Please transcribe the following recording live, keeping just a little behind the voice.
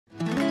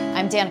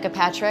Danica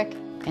Patrick,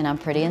 and I'm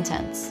pretty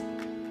intense.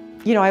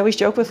 You know, I always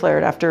joke with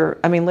Laird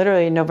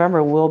literally in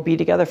November, we'll be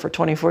together for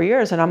 24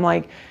 years. And I'm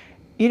like,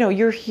 you know,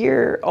 you're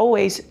here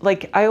always.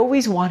 Like, I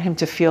always want him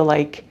to feel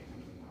like,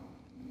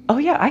 oh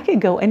yeah, I could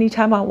go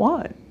anytime I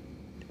want.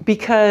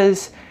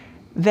 Because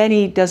then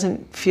he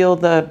doesn't feel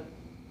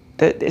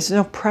there's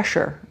no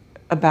pressure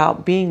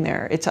about being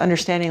there. It's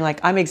understanding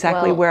like, I'm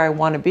exactly where I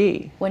want to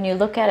be. When you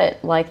look at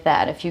it like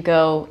that, if you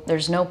go,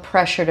 there's no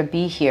pressure to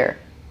be here,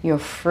 you're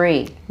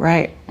free.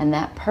 Right. And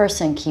that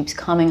person keeps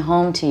coming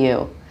home to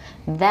you.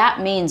 That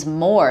means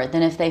more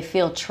than if they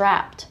feel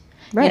trapped.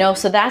 Right. You know,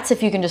 so that's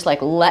if you can just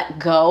like let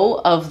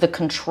go of the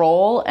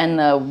control and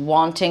the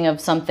wanting of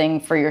something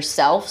for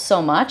yourself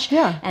so much,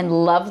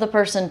 and love the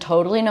person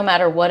totally no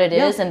matter what it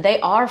is, and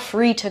they are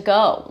free to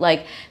go.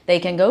 Like, they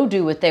can go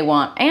do what they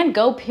want and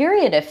go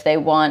period if they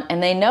want,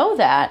 and they know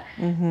that.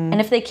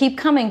 And if they keep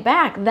coming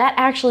back, that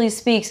actually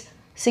speaks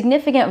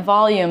significant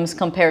volumes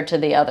compared to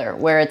the other,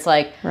 where it's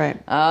like,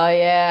 oh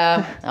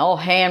yeah, old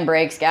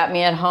handbrakes got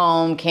me at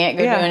home, can't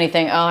go do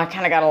anything. Oh, I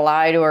kind of got to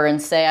lie to her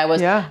and say I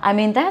was. I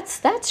mean,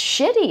 that's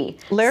shitty.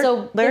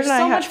 So there's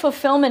so much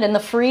fulfillment in the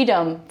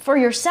freedom for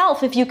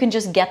yourself if you can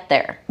just get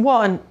there.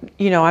 Well, and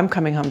you know, I'm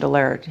coming home to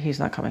Laird. He's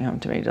not coming home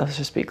to me. Let's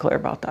just be clear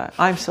about that.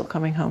 I'm still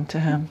coming home to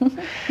him.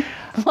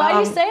 Why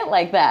do you say it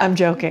like that? I'm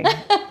joking.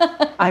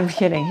 I'm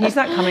kidding. He's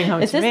not coming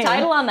home to me. Is his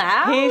title on the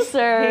house?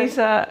 He's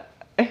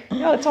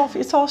no,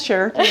 it's all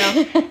shared. You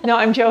know? No,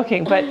 I'm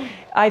joking, but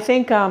I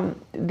think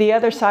the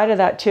other side of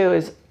that too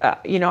is,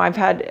 you know, I've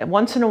had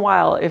once in a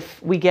while,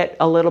 if we get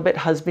a little bit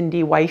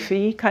husbandy,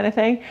 wifey kind of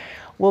thing,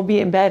 we'll be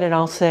in bed and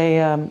I'll say,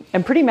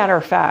 and pretty matter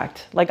of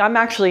fact, like I'm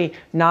actually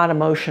not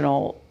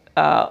emotional,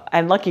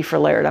 and lucky for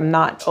Laird, I'm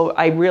not.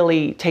 I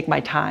really take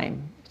my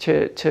time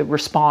to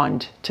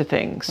respond to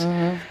things,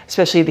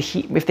 especially the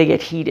heat, if they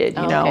get heated,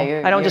 you know.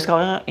 I don't just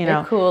go, you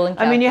know. Cool and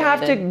calculated. I mean, you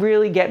have to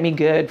really get me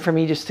good for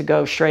me just to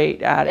go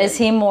straight at it. Is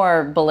he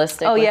more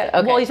ballistic? Oh yeah.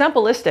 Okay. Well, he's not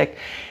ballistic.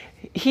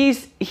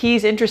 He's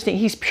interesting.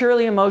 He's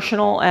purely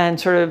emotional and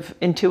sort of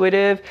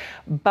intuitive,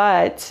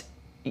 but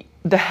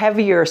the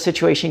heavier a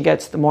situation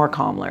gets, the more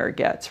calm Laird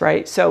gets,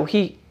 right? So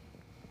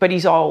but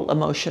he's all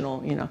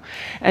emotional, you know.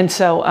 And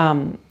so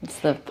it's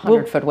the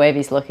 100-foot wave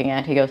he's looking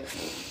at. He goes,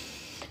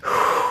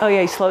 oh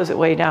yeah, he slows it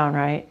way down,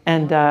 right?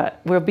 And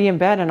we'll be in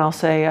bed and I'll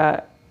say,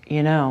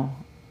 you know,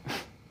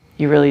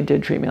 you really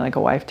did treat me like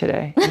a wife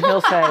today. And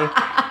he'll say,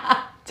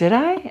 did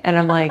I? And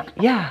I'm like,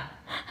 yeah.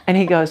 And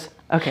he goes,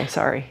 okay,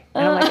 sorry.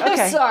 And I'm like,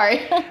 okay.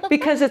 Sorry.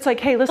 Because it's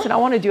like, hey, listen, I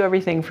want to do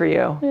everything for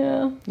you.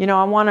 Yeah. You know,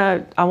 I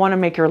want to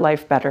make your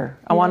life better.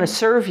 I want to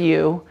serve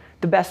you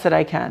the best that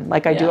I can,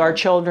 like I do our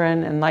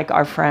children and like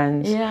our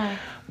friends. Yeah.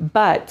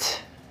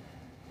 But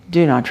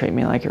do not treat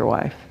me like your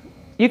wife.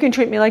 You can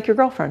treat me like your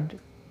girlfriend.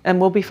 And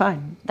we'll be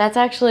fine. That's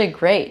actually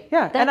great.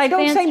 Yeah, and I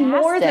don't say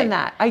more than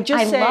that. I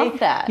just say, love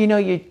that. You know,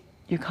 you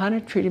kind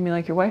of treated me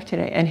like your wife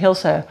today. And he'll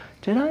say,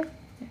 did I?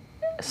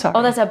 Sorry.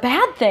 Oh, that's a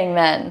bad thing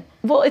then.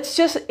 Well, it's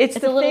the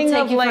little thing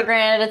take of you like, for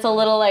granted. It's a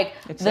little like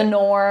the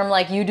norm.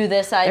 Like you do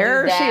this, I do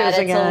that.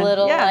 It's a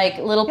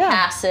little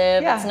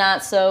passive. Yeah. It's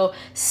not so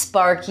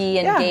sparky,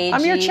 engaging,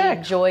 I'm your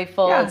chick.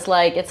 Joyful. Yeah. It's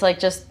like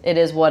just it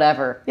is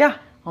whatever. Yeah.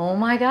 Oh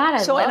my God,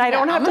 I love and I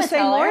don't have to say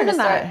more than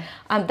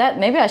that.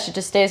 Maybe I should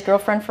just stay his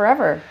girlfriend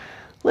forever.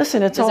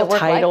 Listen, it's all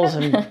titles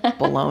and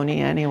baloney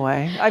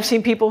anyway. I've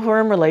seen people who are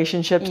in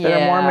relationships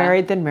that are more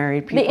married than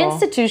married people. The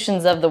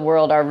institutions of the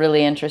world are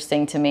really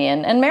interesting to me,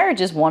 and marriage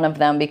is one of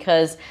them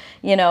because,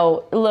 you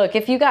know, look,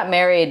 if you got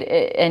married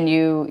and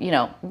you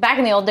know, back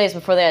in the old days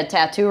before they had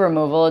tattoo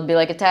removal, it'd be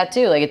like a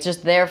tattoo, like it's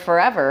just there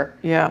forever.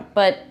 Yeah.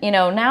 But, you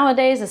know,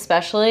 nowadays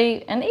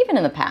especially, and even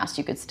in the past,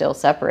 you could still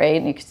separate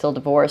and you could still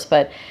divorce,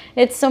 but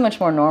it's so much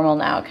more normal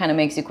now. It kind of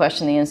makes you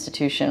question the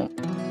institution.